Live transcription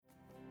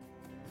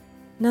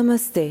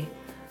Namaste.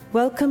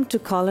 Welcome to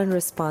Call and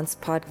Response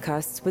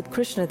podcasts with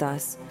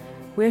Krishnadas,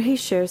 where he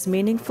shares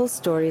meaningful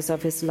stories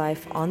of his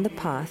life on the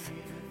path,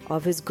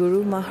 of his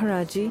Guru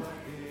Maharaji,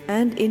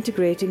 and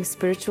integrating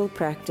spiritual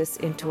practice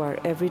into our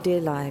everyday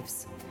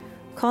lives.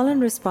 Call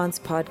and Response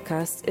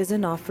podcast is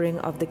an offering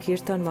of the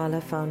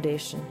Kirtanwala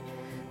Foundation.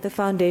 The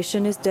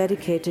foundation is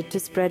dedicated to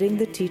spreading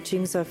the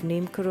teachings of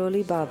Neem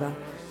Karoli Baba,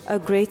 a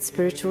great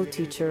spiritual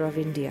teacher of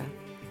India.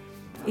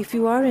 If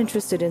you are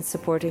interested in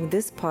supporting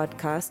this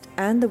podcast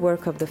and the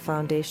work of the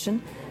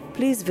foundation,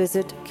 please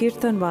visit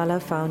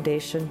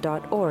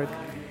kirtanwalafoundation.org,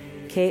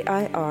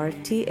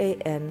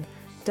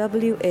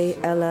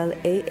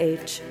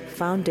 KIRTANWALLAH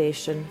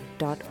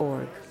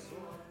foundation.org.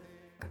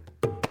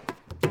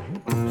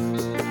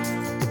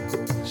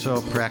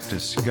 So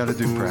practice. You got to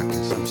do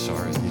practice. I'm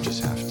sorry. You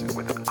just have to.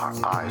 With our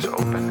eyes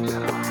open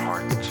and our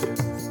hearts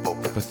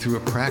open. But through a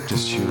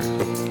practice, you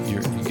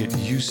get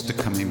used to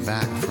coming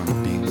back from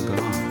being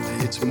gone.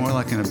 It's more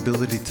like an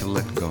ability to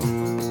let go.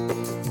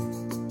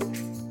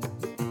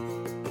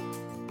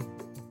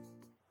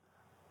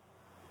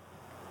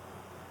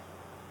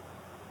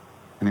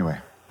 Anyway,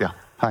 yeah.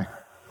 Hi.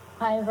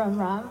 Hi, Ram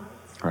Ram.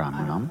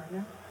 Ram Ram.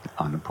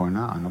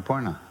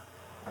 Annapurna.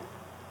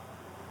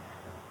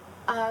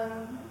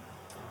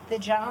 The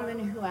gentleman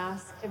who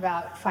asked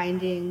about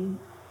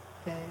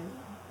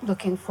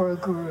looking for a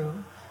guru,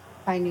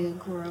 finding a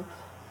guru.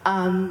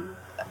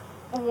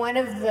 One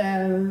of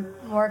the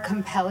more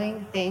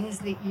compelling things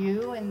that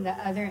you and the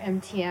other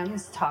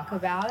MTMs talk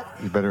about.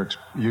 You better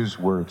use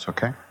words,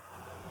 okay?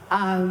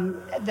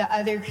 The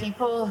other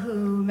people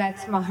who met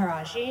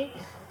Maharaji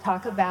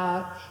talk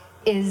about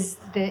is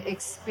the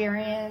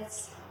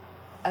experience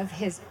of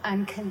his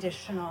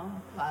unconditional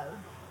love.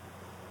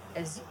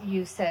 As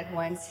you said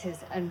once, his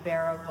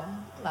unbearable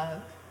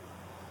love.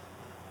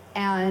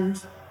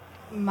 And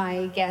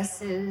my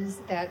guess is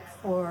that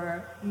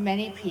for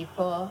many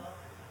people,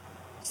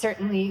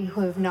 certainly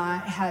who have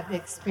not had the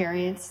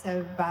experience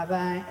of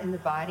Baba in the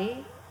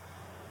body,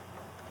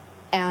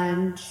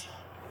 and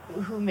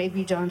who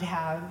maybe don't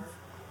have,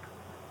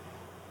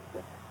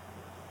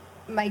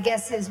 my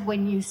guess is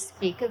when you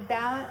speak of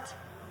that,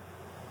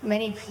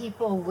 many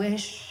people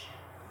wish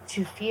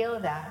to feel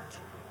that,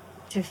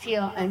 to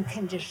feel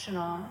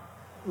unconditional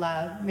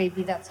love.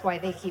 Maybe that's why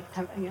they keep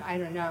coming, I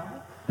don't know.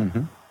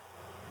 Mm-hmm.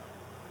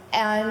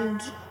 And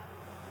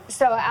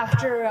so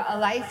after a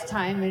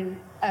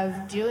lifetime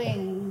of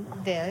doing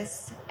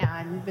this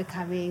and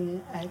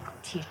becoming a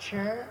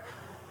teacher,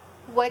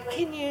 what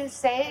can you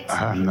say to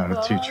I'm people?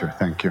 not a teacher,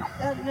 thank you.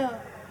 No.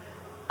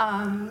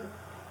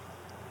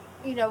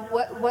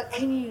 What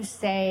can you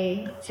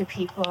say to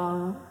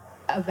people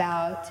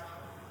about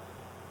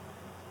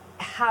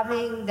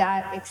having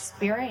that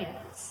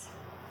experience,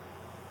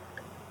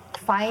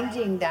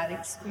 finding that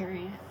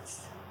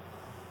experience?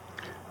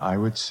 I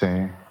would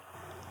say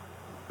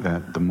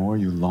that the more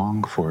you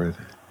long for it,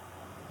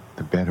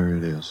 the better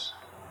it is.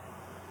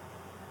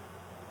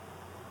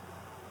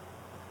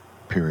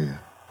 Period.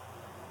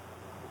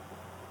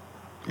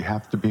 You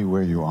have to be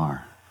where you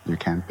are. You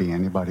can't be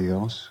anybody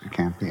else. You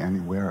can't be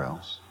anywhere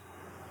else.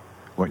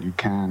 What you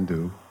can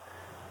do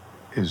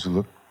is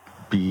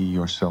be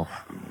yourself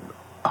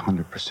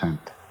 100%.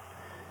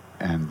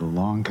 And the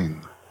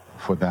longing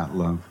for that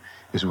love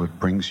is what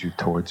brings you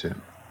towards it.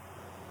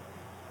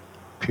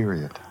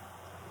 Period.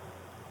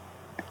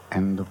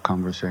 End of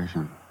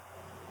conversation.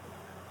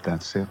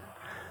 That's it.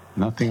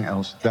 Nothing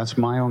else. That's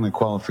my only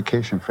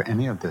qualification for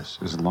any of this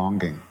is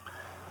longing.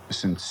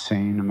 This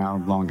insane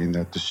amount of longing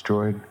that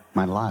destroyed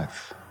my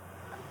life.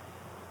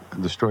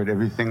 Destroyed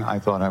everything I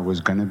thought I was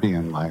going to be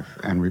in life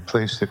and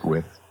replaced it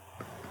with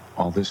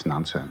all this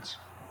nonsense.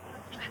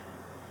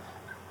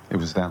 It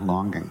was that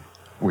longing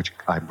which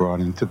I brought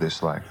into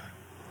this life.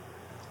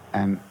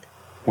 And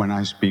when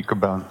I speak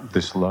about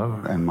this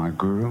love and my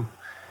guru,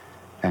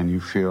 and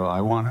you feel,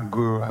 I want a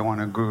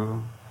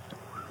guru,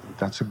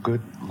 that's a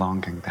good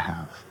longing to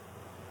have.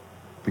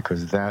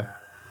 Because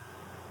that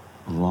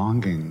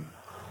longing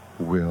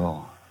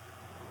will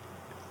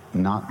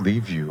not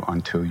leave you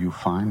until you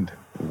find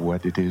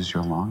what it is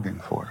you're longing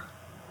for.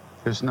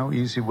 There's no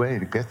easy way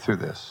to get through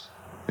this.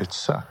 It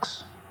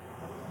sucks.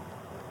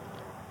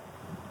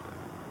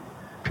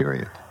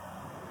 Period.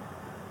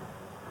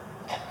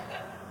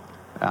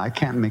 I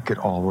can't make it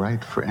all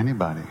right for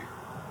anybody.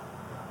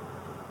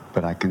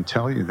 But I can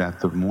tell you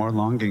that the more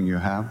longing you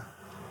have,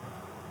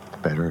 the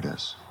better it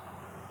is.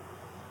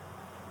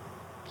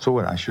 So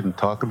what, I shouldn't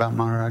talk about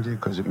Maharaji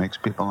because it makes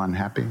people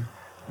unhappy?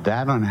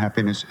 That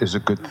unhappiness is a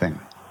good thing.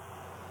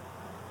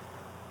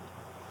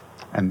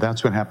 And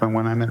that's what happened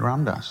when I met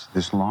Ramdas.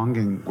 This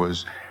longing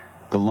was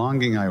the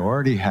longing I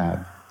already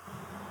had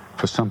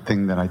for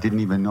something that I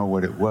didn't even know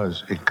what it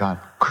was. It got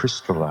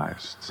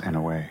crystallized in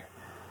a way.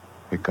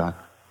 It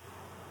got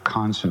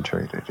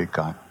concentrated. It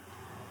got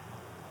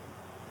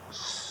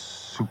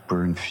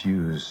super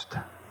infused.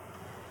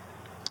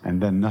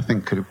 And then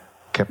nothing could have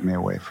kept me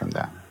away from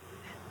that.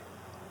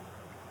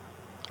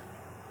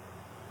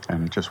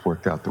 And it just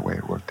worked out the way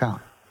it worked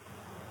out.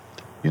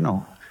 You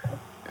know,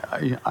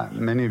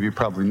 many of you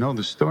probably know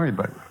the story,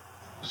 but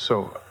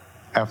so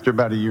after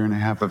about a year and a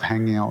half of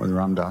hanging out with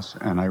Ram Dass,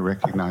 and I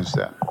recognized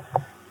that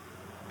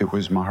it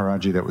was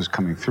Maharaji that was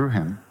coming through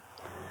him,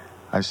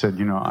 I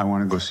said, I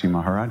want to go see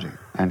Maharaji.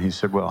 And he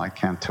said, well, I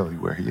can't tell you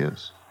where he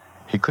is.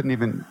 He didn't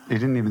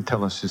even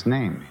tell us his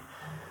name.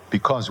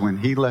 Because when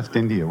he left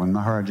India, when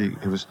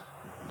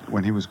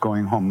he was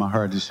going home,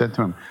 Maharaji said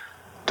to him,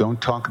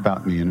 don't talk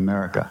about me in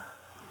America.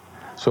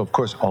 So of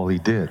course, all he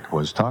did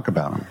was talk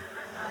about him.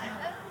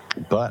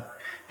 But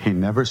he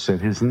never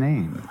said his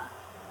name.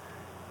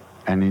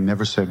 And he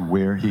never said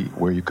where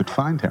you could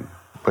find him.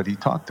 But he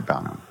talked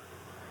about him.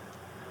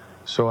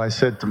 So I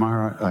said to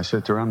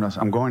Ram Dass,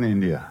 I'm going to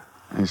India.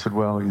 And he said,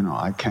 well,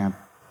 I can't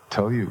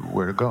tell you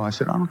where to go. I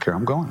said, I don't care,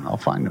 I'm going, I'll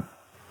find him.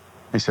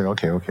 He said,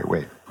 okay,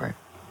 wait.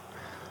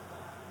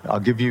 I'll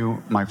give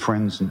you my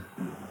friend's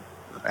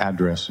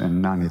address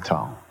in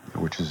Nainital,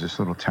 which is this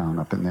little town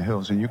up in the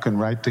hills, and you can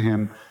write to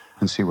him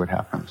and see what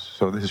happens.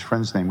 So his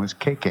friend's name was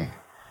KK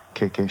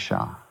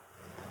Shah.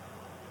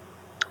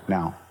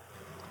 Now,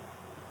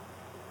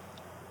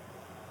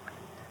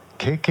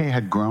 KK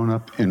had grown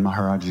up in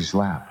Maharaji's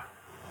lap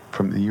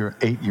from the year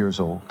 8 years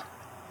old.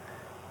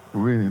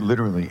 Really,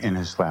 literally in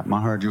his lap.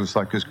 Maharaji was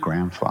like his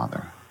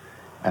grandfather.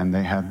 And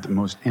they had the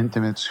most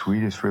intimate,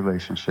 sweetest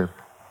relationship.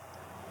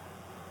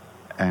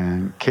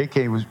 And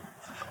KK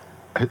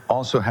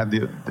also had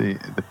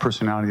the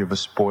personality of a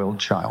spoiled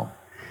child.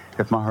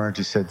 If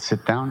Maharaji said,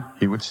 sit down,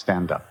 he would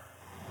stand up.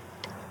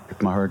 If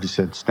Maharaji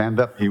said, stand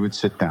up, he would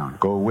sit down.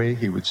 Go away,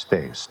 he would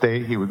stay.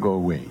 Stay, he would go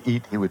away.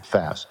 Eat, he would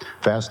fast.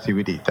 Fast, he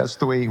would eat. That's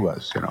the way he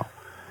was,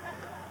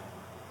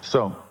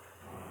 So,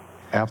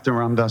 after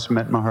Ram Dass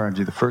met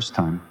Maharaji the first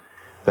time,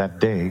 that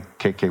day,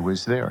 KK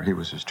was there. He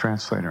was his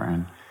translator.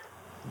 And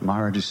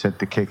Maharaji said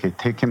to KK,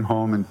 take him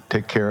home and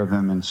take care of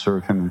him and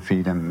serve him and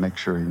feed him and make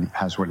sure he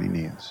has what he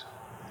needs.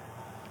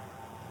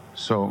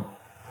 So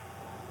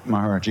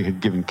Maharaji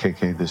had given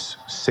KK this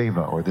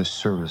seva, or this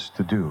service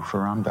to do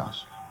for Ram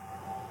Dass.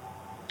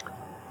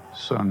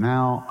 So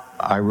now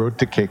I wrote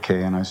to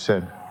KK and I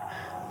said,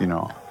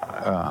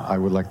 I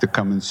would like to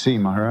come and see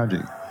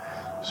Maharaji.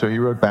 So he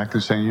wrote back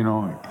and saying,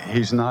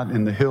 he's not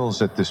in the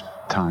hills at this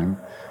time,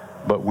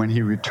 but when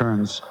he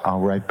returns,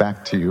 I'll write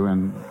back to you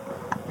and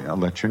I'll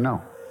let you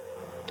know.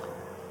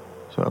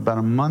 So about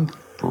a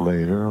month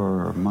later,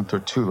 or a month or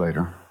two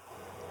later,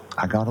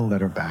 I got a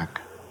letter back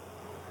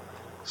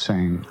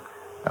saying,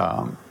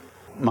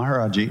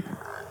 Maharaji,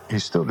 he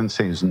still didn't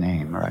say his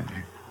name, right?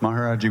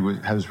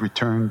 Maharaji has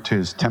returned to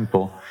his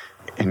temple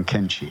in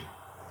Kenchi.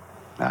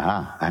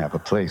 I have a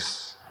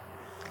place.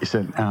 He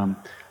said, and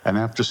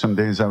after some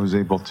days I was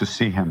able to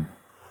see him.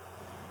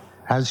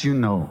 As you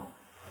know,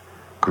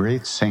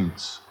 great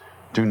saints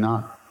do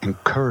not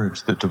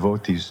encourage the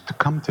devotees to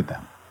come to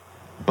them,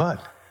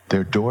 but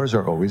their doors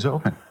are always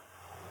open.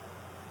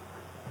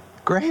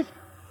 Great.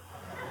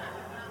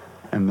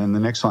 And then the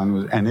next line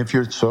was, and if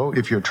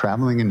you're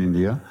traveling in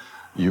India,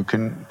 you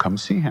can come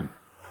see him.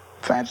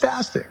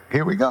 Fantastic.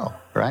 Here we go,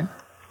 right?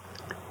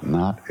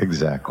 Not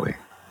exactly.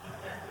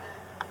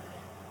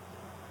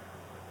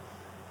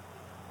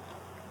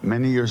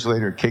 Many years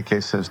later,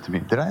 KK says to me,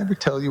 did I ever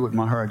tell you what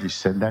Maharaji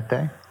said that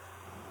day?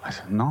 I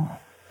said, no.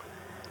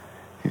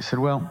 He said,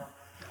 well,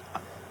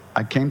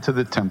 I came to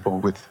the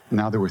temple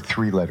now there were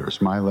 3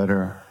 letters, my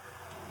letter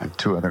and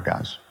 2 other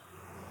guys.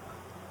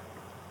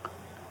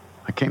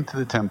 I came to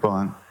the temple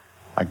and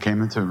I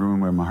came into the room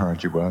where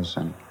Maharaji was,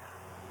 and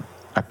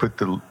I put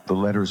the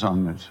letters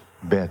on his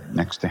bed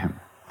next to him.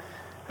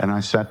 And I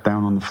sat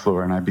down on the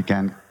floor and I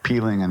began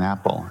peeling an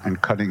apple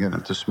and cutting it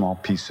into small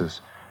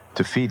pieces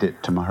to feed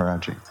it to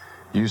Maharaji.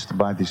 He used to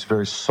buy these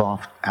very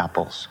soft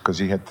apples because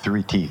he had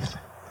 3 teeth.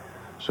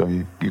 So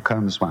you cut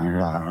them this way.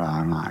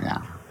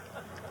 Yeah.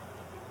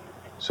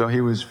 So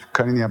he was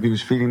cutting the apple. He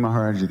was feeding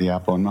Maharaji the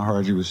apple, and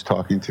Maharaji was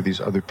talking to these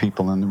other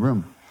people in the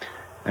room.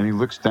 And he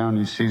looks down and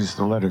he sees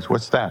the letters.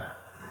 What's that?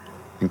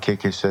 And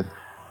KK said,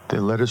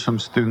 they're letters from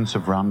students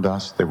of Ram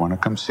Dass. They want to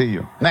come see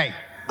you. Nay,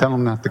 tell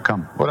them not to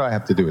come. What do I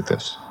have to do with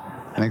this?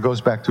 And he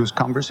goes back to his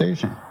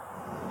conversation.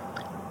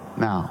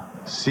 Now,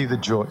 see the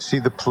joy, see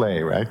the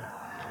play, right?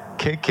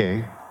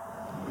 KK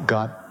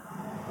got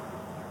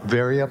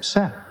very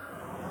upset.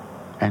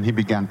 And he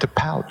began to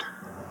pout.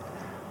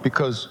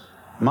 Because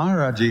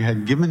Maharaji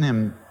had given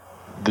him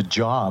the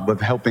job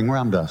of helping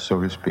Ram Dass,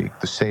 so to speak,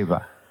 the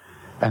seva.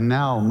 And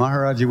now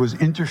Maharaji was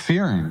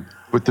interfering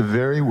with the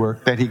very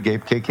work that he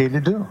gave KK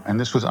to do. And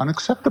this was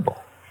unacceptable.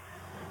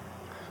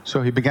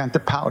 So he began to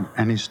pout,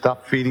 and he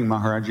stopped feeding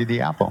Maharaji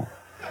the apple.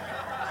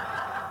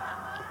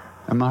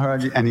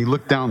 And he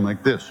looked down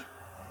like this.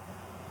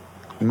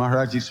 And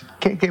Maharaji said,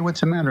 KK, what's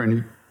the matter?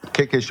 And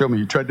KK showed me,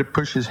 he tried to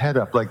push his head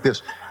up like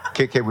this.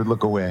 KK would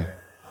look away.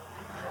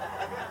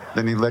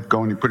 Then he let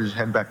go and he put his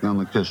head back down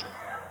like this.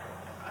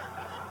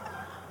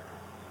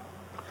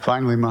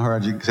 Finally,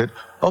 Maharaji said,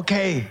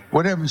 okay,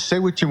 whatever, say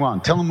what you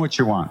want. Tell him what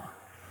you want.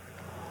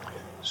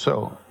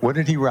 So, what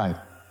did he write?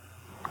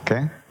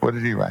 Okay, what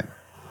did he write?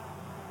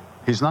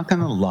 He's not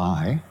going to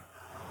lie.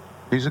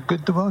 He's a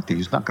good devotee.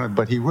 He's not going to,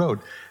 but he wrote,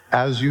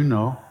 as you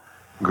know,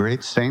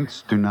 Great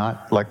saints do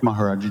not, like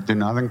Maharaji, do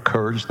not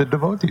encourage the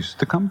devotees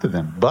to come to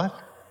them, but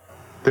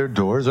their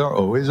doors are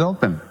always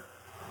open.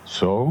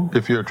 So,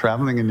 if you're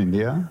traveling in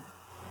India,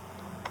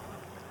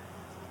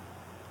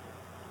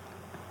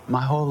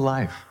 my whole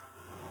life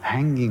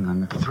hanging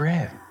on a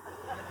thread.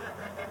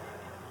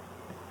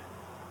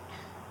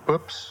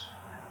 Oops.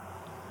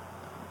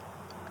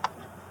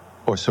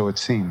 Or so it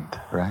seemed,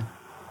 right?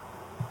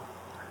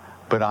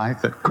 But I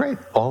thought, great.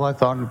 All I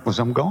thought was,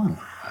 I'm going.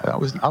 I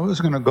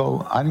was going to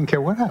go. I didn't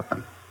care what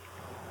happened.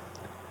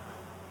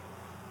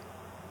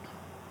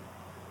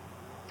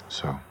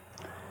 So,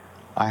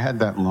 I had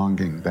that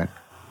longing that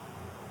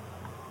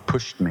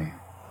pushed me.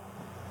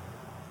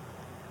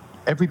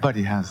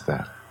 Everybody has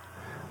that.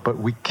 But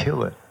we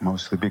kill it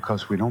mostly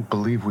because we don't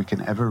believe we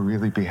can ever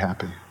really be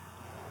happy.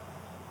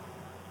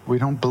 We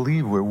don't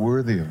believe we're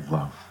worthy of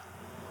love.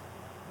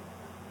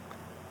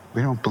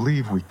 We don't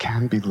believe we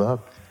can be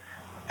loved,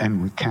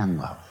 and we can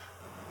love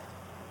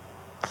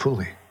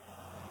fully.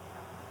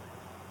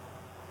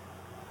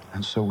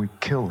 And so we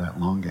kill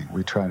that longing.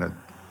 We try to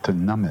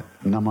numb it,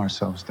 numb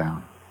ourselves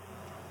down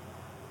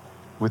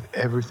with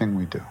everything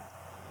we do.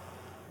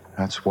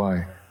 That's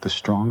why the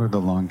stronger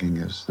the longing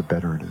is, the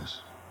better it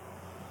is.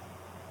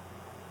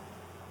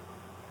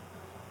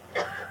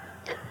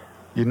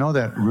 You know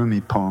that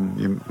Rumi poem,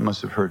 you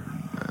must have heard,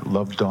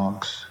 Love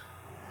Dogs?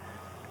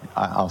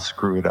 I'll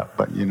screw it up,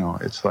 but you know,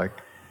 it's like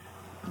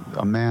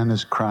a man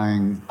is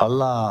crying,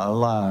 Allah,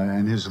 Allah,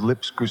 and his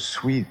lips go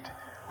sweet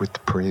with the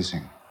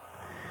praising.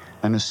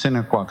 And a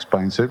cynic walks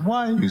by and said,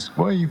 why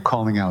are you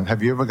calling out?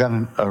 Have you ever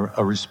gotten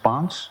a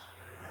response?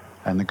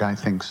 And the guy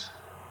thinks,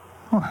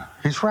 oh,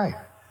 he's right.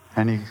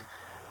 And he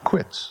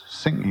quits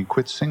singing. He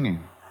quits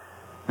singing.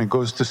 And he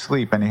goes to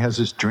sleep, and he has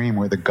this dream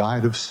where the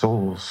guide of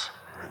souls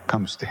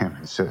comes to him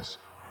and says,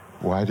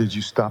 why did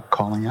you stop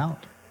calling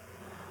out?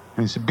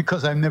 And he said,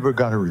 because I never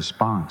got a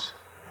response.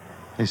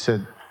 He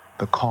said,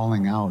 the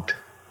calling out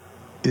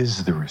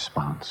is the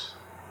response.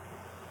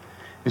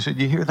 He said,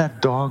 you hear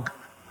that dog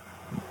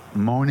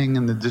moaning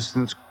in the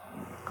distance,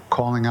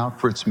 calling out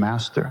for its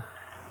master?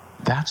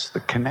 That's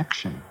the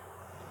connection.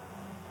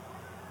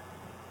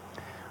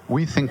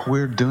 We think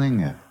we're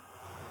doing it.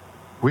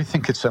 We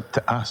think it's up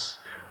to us.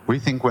 We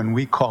think when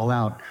we call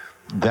out,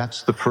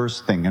 that's the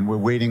first thing, and we're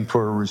waiting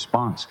for a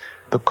response.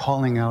 The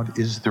calling out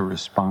is the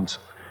response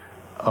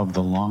of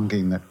the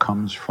longing that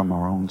comes from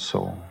our own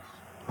soul,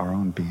 our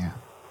own being.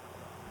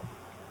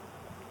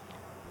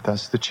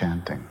 That's the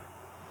chanting.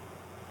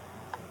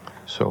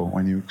 So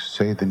when you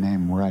say the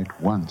name right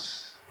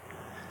once,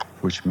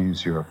 which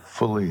means you're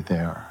fully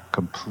there,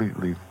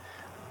 completely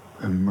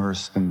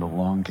immersed in the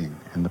longing,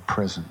 in the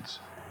presence,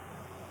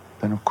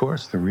 then of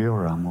course the real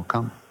Ram will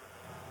come.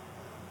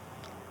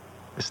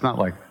 It's not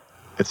like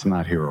it's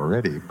not here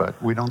already,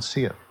 but we don't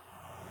see it.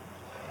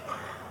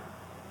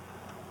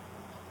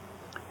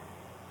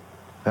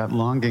 That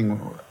longing,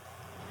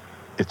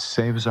 it's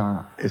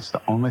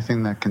the only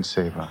thing that can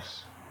save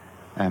us.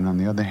 And on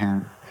the other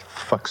hand, it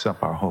fucks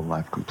up our whole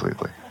life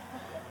completely.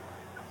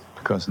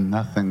 Because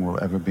nothing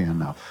will ever be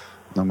enough.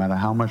 No matter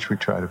how much we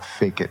try to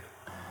fake it,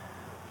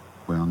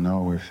 we'll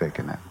know we're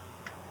faking it.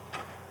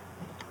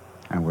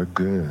 And we're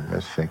good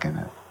at faking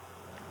it.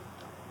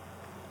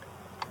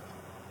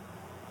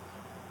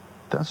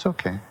 That's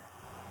okay.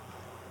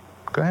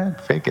 Go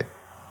ahead, fake it.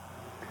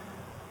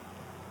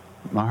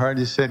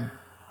 Maharaji said,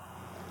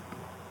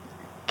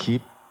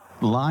 keep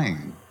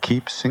lying,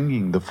 keep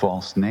singing the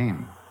false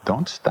name.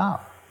 Don't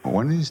stop.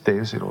 One of these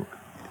days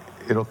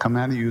it'll come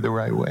out of you the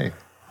right way.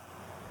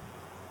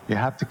 You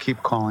have to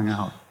keep calling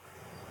out.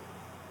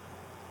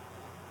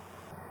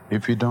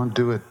 If you don't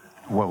do it,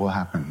 what will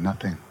happen?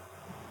 Nothing.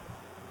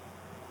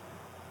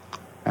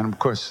 And of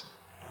course,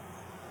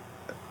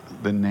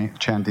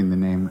 chanting the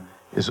name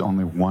is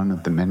only one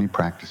of the many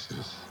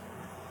practices.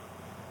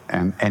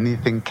 And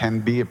anything can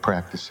be a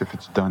practice if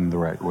it's done the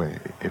right way,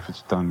 if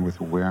it's done with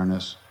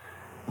awareness,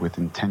 with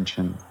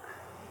intention.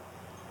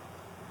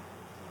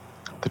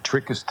 The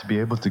trick is to be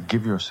able to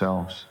give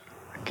ourselves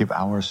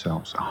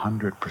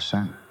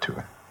 100% to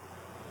it.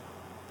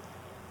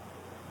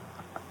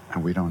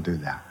 And we don't do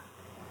that.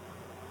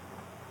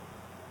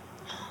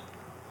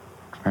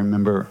 I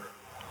remember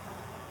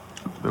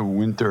the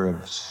winter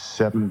of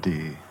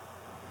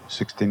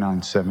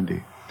 69,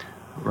 70,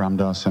 Ram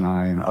Dass and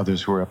I and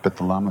others were up at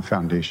the Lama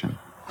Foundation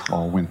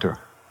all winter.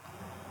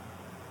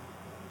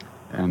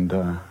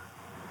 And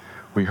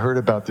we heard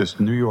about this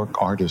New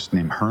York artist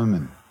named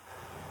Herman,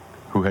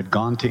 who had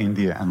gone to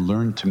India and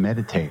learned to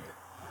meditate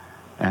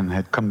and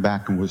had come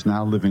back and was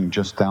now living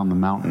just down the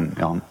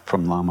mountain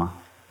from Lama.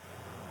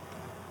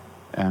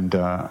 And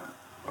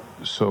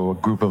so a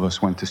group of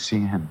us went to see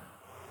him.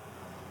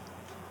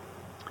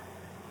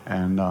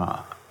 And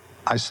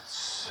I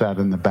sat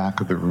in the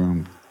back of the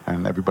room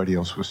and everybody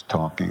else was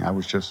talking. I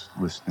was just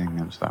listening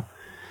and stuff.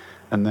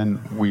 And then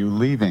we were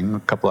leaving a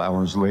couple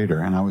hours later,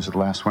 and I was the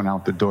last one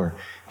out the door.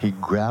 He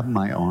grabbed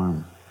my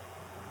arm,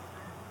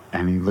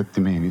 and he looked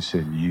at me and he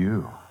said,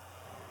 you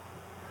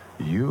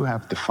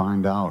have to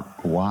find out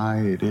why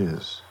it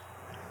is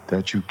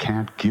that you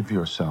can't give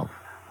yourself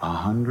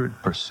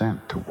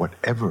 100% to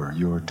whatever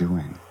you're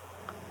doing.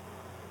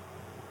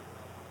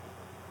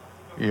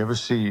 You ever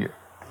see,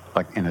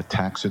 like in a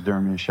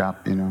taxidermy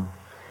shop, you know,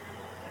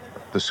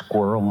 the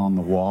squirrel on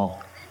the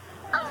wall?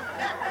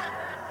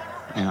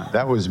 You know,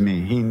 that was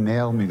me. He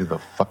nailed me to the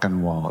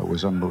fucking wall. It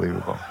was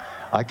unbelievable.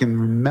 I can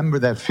remember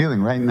that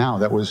feeling right now.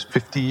 That was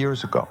 50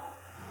 years ago.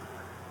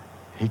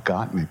 He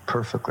got me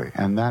perfectly.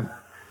 And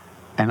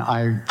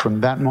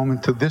from that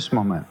moment to this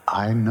moment,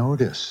 I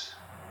notice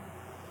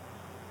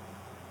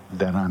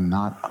that I'm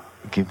not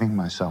giving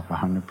myself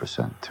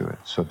 100% to it.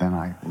 So then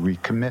I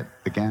recommit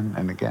again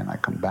and again. I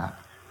come back.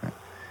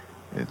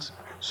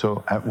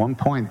 So at one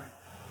point,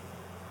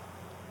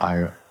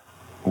 I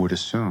would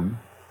assume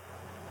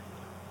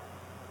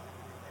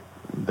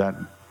that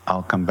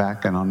I'll come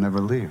back and I'll never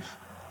leave.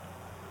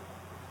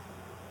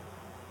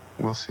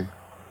 We'll see.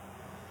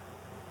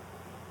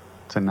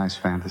 It's a nice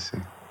fantasy.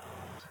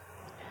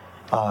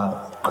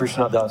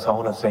 Krishna Das, I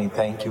want to say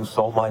thank you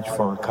so much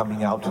for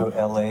coming out to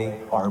LA.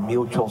 Our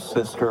mutual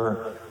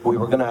sister, we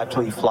were going to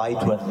actually fly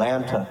to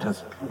Atlanta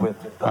with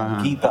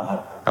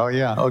Geeta. Oh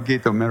yeah,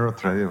 Geeta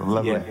Mehrotra,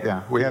 lovely.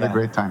 Yeah, we had a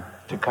great time.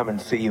 To come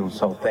and see you,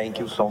 so thank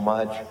you so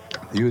much.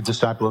 You a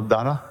disciple of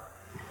Dada?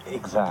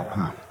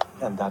 Exactly.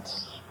 And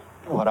that's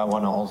what I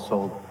want to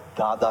also,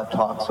 Dada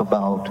talks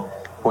about,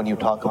 when you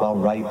talk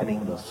about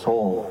ripening the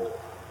soul,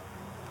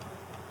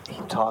 he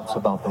talks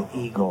about the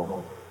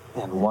ego.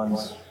 And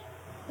once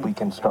we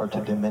can start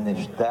to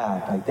diminish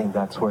that, I think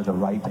that's where the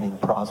ripening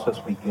process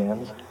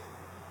begins.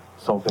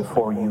 So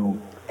before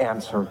you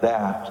answer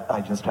that,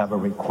 I just have a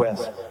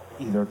request,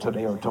 either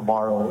today or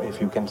tomorrow, if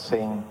you can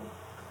sing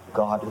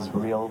God is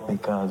Real,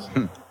 because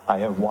I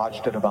have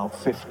watched it about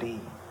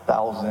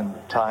 50,000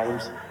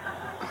 times,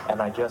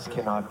 and I just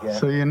cannot get...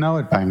 So you know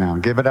it by now.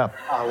 Give it up.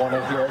 I want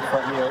to hear it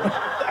from you.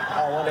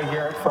 I want to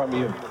hear it from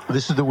you.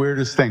 This is the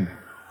weirdest thing.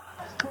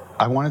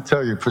 I want to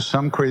tell you, for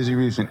some crazy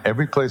reason,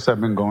 every place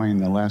I've been going in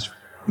the last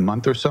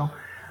month or so,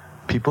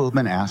 people have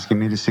been asking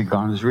me to see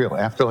God is Real.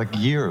 After like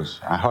years,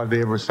 I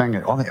hardly ever sang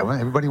it. Oh,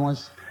 everybody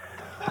wants...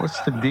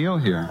 What's the deal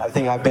here? I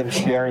think I've been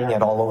sharing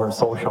it all over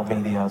social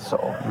media, so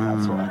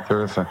that's why.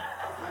 Terrific.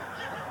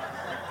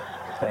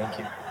 Thank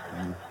you.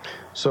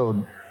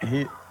 So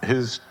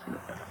his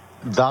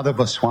Dada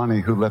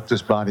Vaswani, who left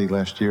this body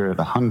last year at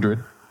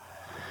 100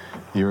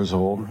 years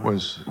old,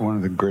 was one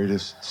of the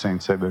greatest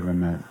saints I've ever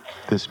met.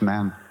 This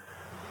man,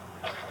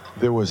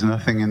 there was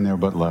nothing in there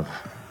but love.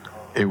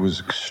 It was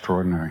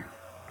extraordinary.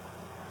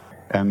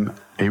 And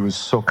he was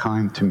so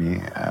kind to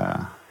me.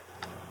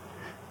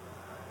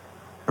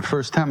 The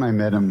first time I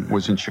met him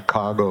was in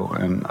Chicago,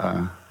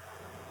 and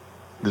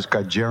this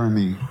guy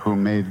Jeremy, who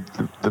made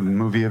the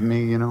movie of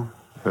me, you know,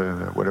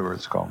 whatever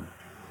it's called,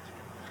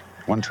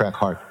 One Track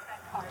Heart.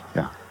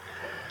 Yeah.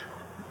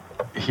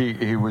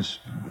 He was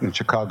in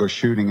Chicago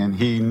shooting, and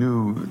he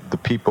knew the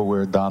people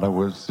where Dada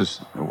was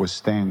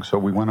staying, so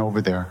we went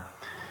over there.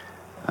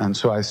 And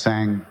so I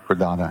sang for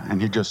Dada, and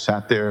he just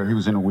sat there. He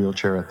was in a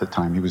wheelchair at the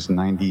time. He was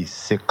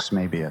 96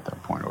 maybe at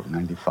that point, or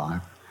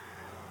 95.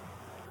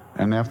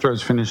 And after I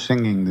was finished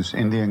singing, this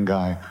Indian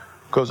guy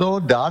goes,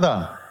 "Oh,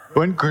 Dada,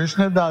 when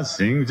Krishna Das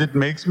sings, it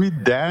makes me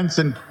dance."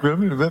 And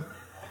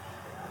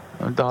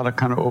Dada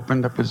kind of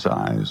opened up his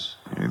eyes.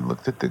 He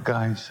looked at the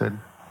guy and said,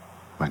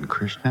 "When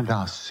Krishna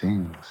Das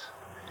sings,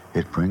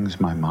 it brings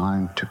my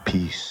mind to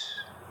peace."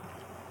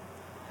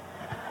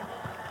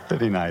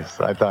 Pretty nice.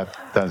 I thought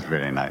that's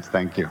very nice.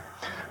 Thank you.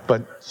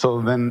 But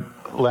so then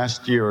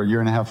last year, a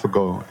year and a half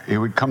ago, he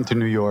would come to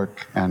New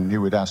York and he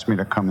would ask me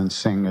to come and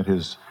sing at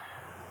his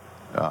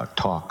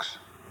talks.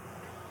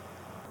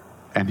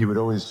 And he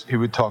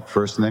would talk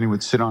first, and then he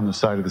would sit on the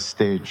side of the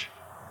stage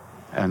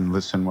and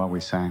listen while we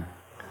sang.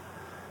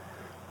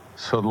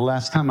 So the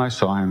last time I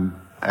saw him,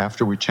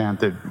 after we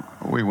chanted,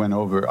 I went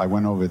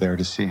over there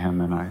to see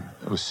him, and I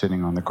was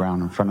sitting on the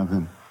ground in front of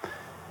him.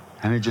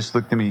 And he just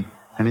looked at me,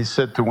 and he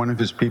said to one of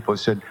his people, he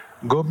said,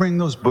 "Go bring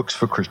those books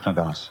for Krishna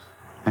Das."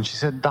 And she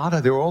said, "Dada,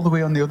 they're all the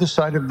way on the other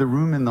side of the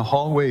room in the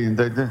hallway." And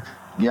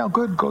yeah,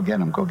 good, go get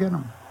them.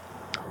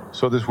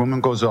 So this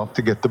woman goes off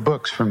to get the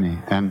books for me,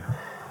 and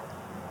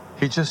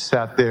he just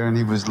sat there and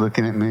he was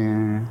looking at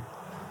me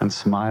and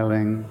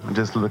smiling,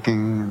 just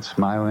looking and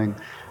smiling.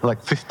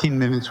 Like 15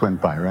 minutes went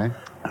by, right?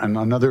 And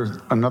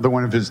another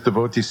one of his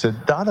devotees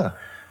said, "Dada,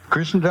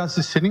 Krishna Das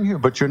is sitting here,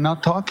 but you're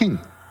not talking."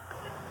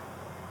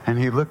 And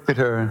he looked at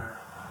her,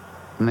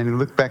 and then he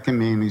looked back at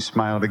me and he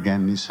smiled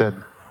again. And he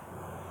said,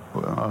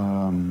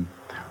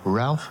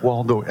 "Ralph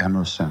Waldo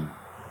Emerson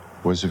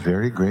was a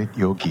very great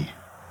yogi.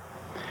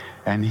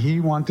 And he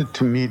wanted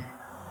to meet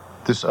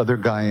this other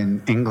guy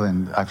in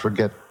England, I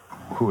forget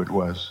who it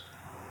was.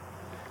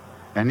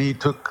 And he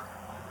took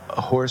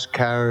a horse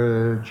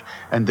carriage,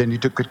 and then he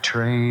took a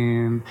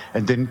train,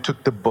 and then he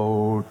took the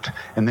boat,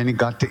 and then he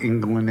got to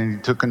England, and he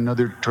took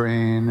another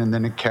train, and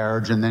then a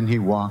carriage, and then he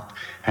walked,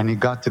 and he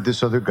got to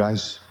this other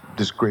guy's,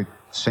 this great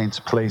saint's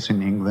place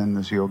in England,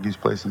 this yogi's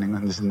place in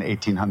England, this is in the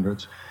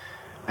 1800s.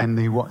 And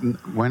they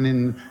went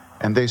in,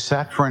 and they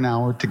sat for an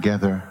hour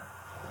together,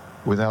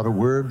 without a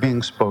word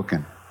being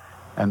spoken.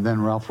 And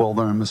then Ralph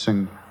Waldo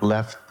Emerson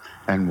left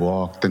and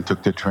walked and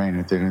took the train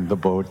and did the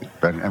boat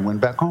and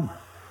went back home.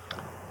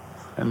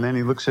 And then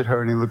he looks at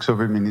her and he looks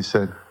over at me and he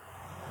said,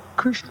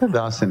 Krishna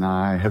Das and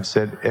I have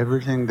said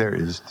everything there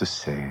is to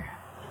say.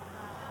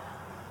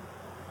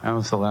 That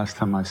was the last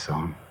time I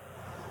saw him.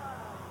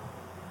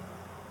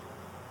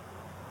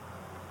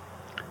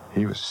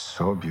 He was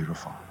so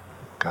beautiful.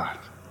 God.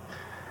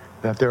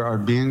 That there are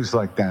beings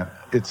like that,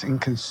 it's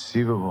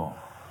inconceivable.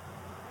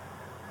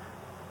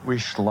 We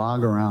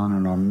slog around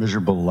in our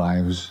miserable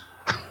lives.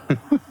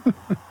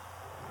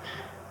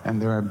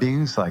 And there are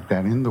beings like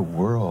that in the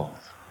world.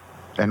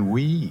 And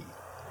we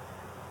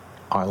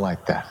are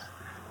like that.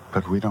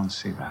 But we don't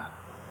see that.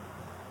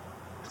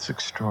 It's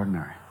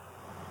extraordinary.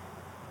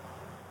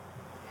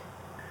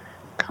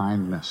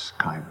 Kindness,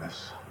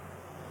 kindness.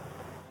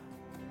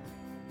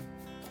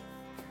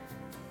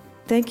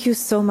 Thank you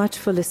so much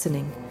for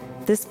listening.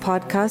 This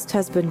podcast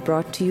has been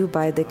brought to you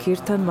by the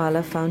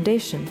Kirtanmala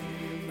Foundation.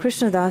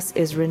 Krishnadas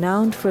is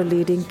renowned for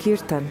leading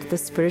kirtan, the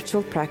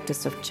spiritual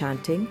practice of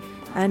chanting,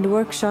 and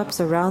workshops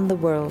around the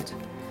world.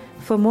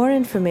 For more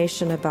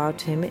information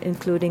about him,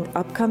 including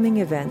upcoming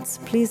events,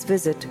 please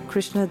visit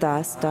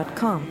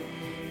krishnadas.com,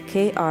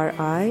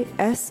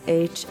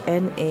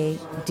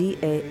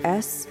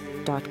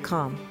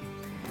 KRISHNADAS.com.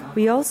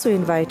 We also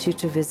invite you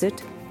to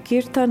visit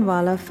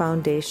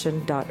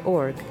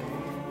kirtanwallahfoundation.org,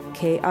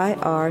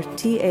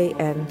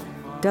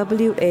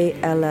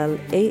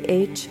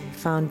 KIRTANWALLAH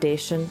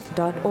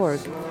foundation.org.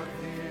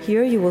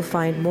 Here you will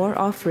find more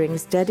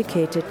offerings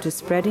dedicated to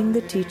spreading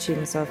the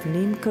teachings of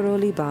Neem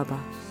Karoli Baba.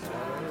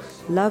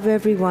 Love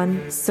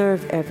everyone,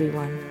 serve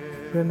everyone.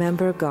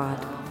 Remember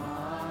God.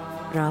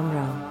 Ram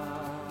Ram.